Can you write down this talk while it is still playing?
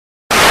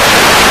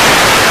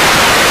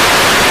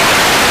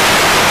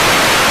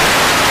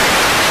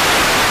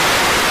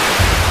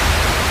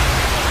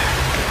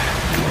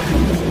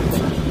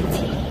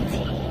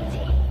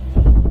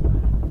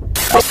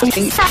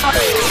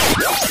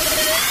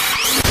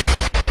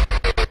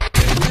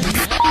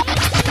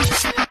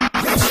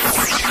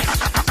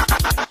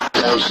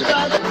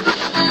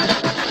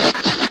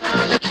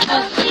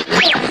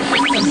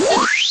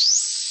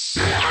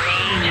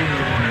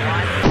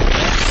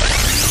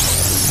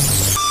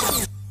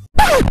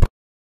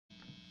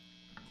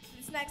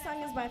This next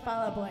song is by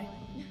Fall Out Boy.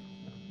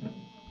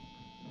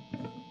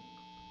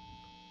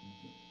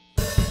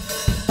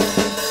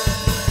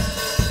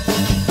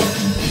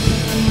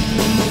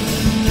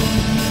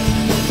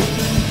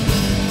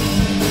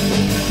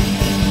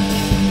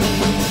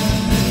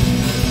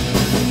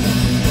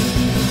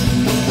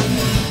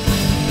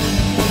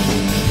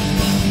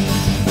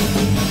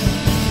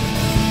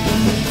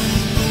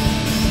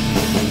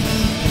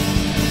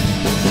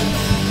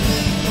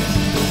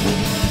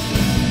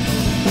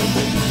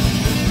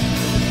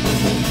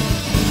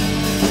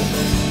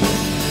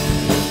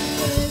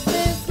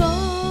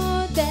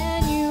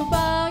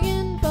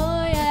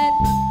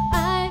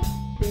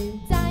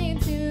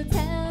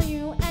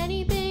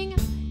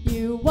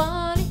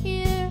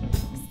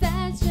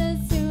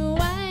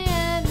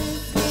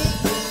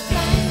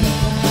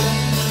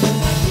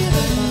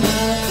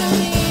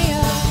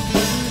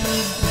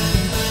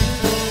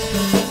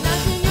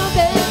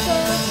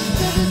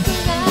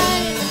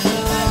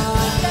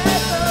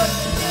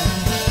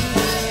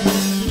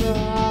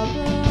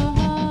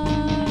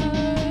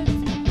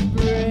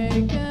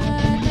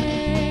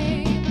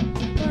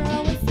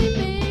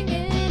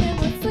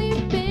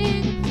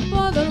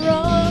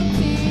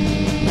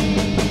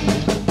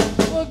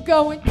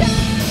 Going down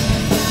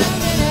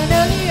in an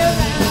earlier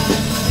round.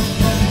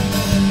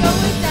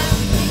 Going down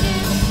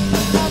singing.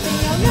 I'll be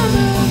your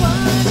number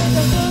one with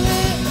a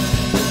bullet.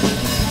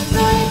 I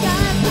know you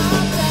got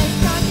complex,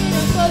 talking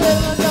and bullet.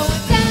 We're going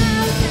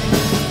down in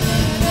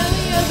an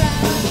earlier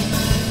round.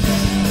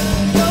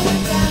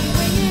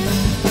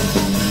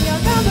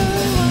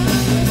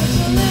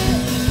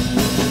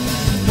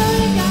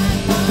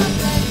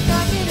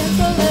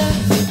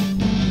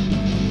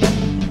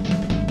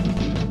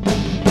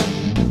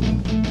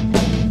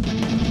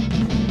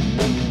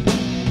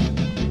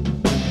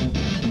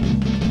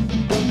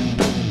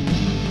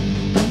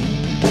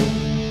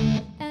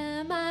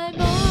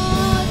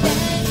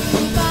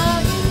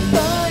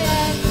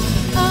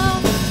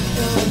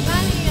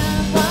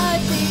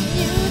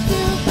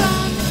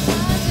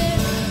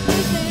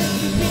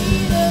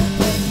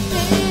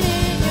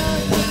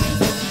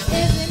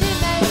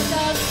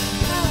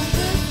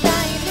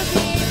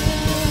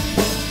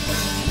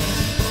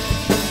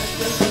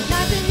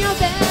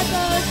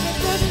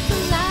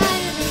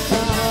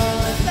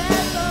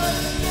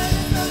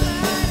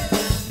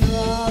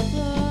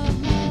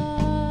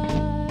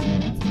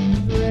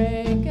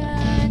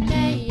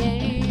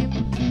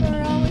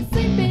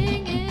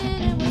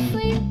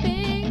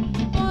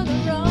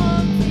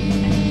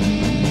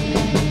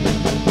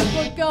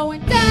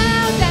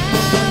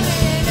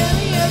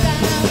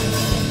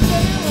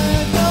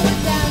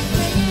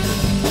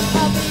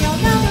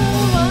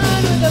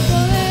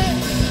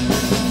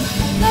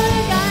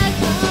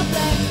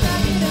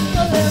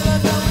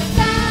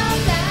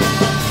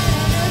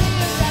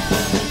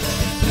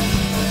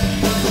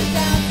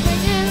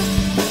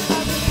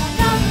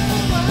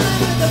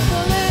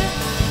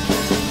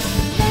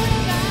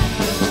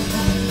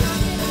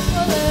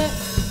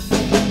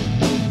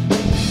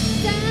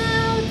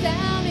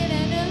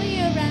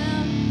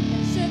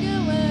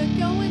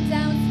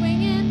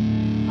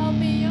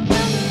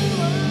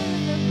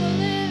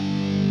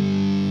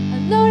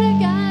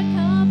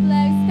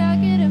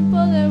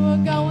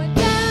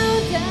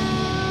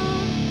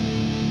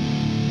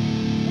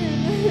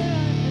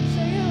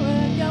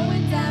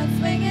 Going down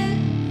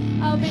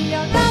swinging. I'll be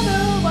your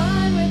number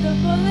one with a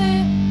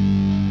bullet.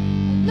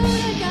 I know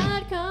you got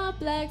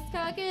complex,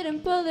 talking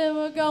and bullet.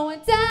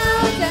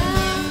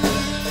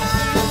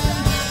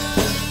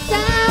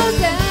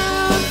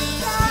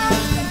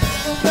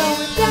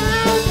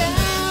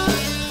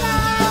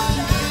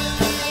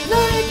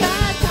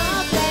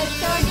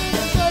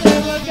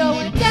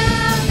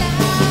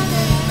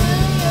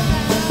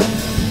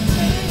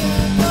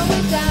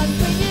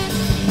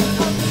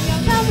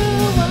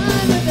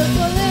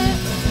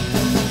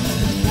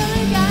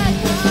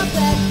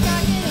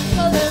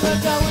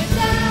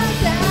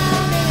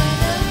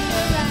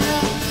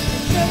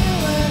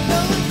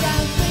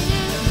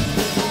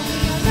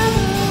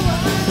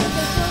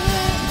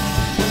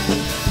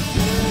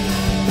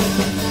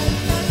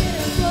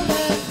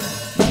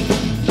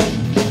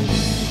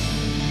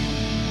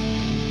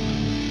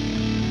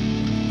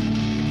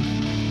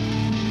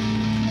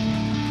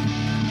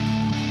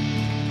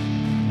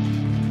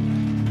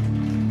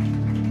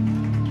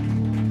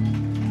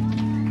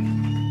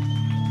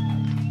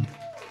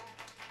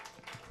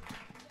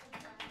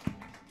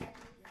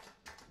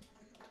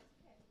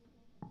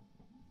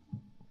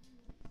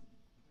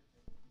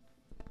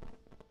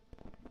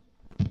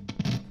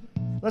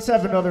 Let's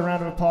have another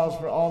round of applause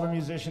for all the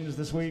musicians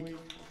this week.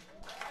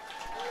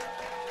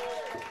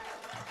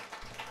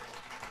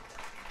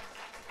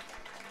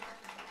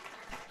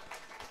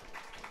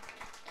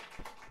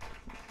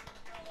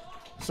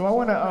 So I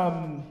want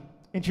to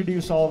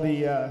introduce all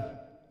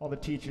the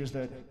teachers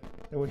that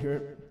were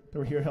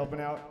here helping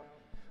out.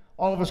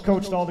 All of us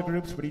coached all the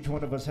groups, but each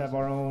one of us have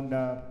our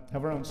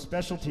own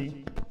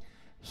specialty.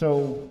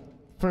 So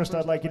first,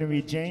 I'd like you to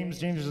meet James.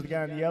 James is the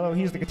guy in the yellow.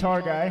 He's the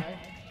guitar guy.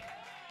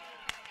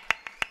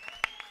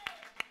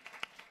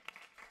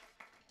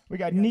 We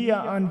got Nia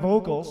on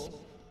vocals.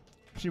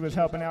 She was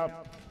helping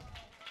out.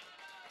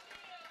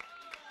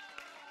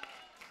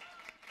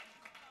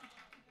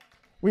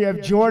 We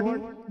have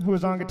Jordan, who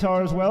is on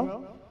guitar as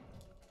well.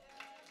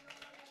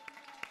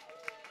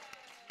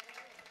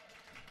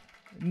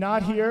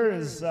 Not here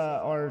is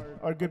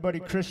our good buddy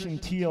Christian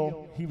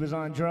Teal. He was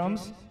on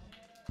drums.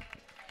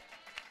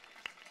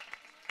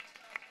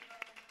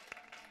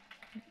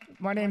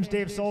 My name's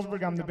Dave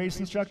Solzberg. I'm the bass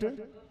instructor.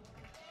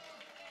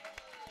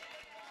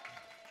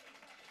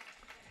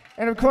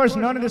 And of course,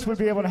 none of this would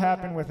be able to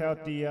happen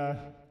without the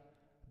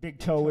big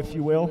toe, if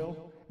you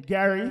will,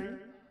 Gary.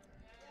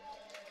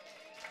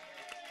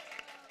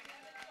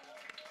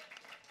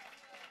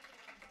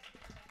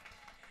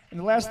 And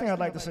the last thing I'd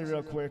like to say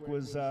real quick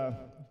was,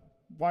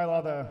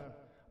 while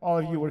all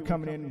of you were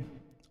coming in,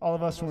 all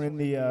of us were in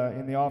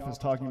the office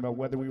talking about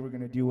whether we were going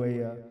to do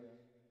an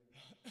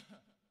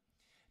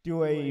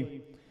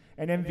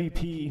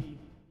MVP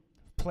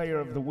Player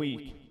of the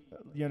Week,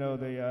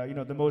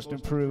 the most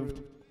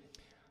improved,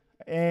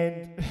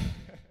 and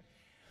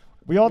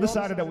we all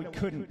decided that we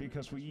couldn't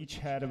because we each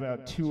had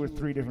about 2 or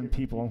 3 different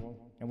people,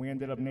 and we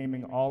ended up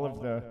naming all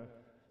of the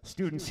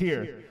students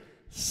here.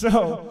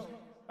 So.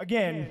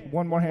 Again,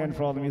 one more hand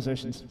for all the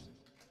musicians.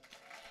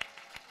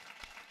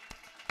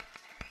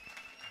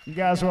 You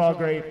guys are all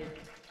great.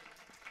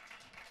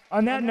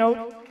 On that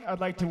note, I'd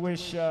like to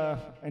wish,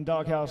 and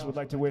Doghouse would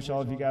like to wish all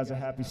of you guys a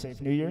happy,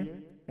 safe New Year,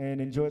 and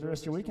enjoy the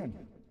rest of your weekend.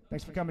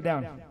 Thanks for coming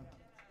down.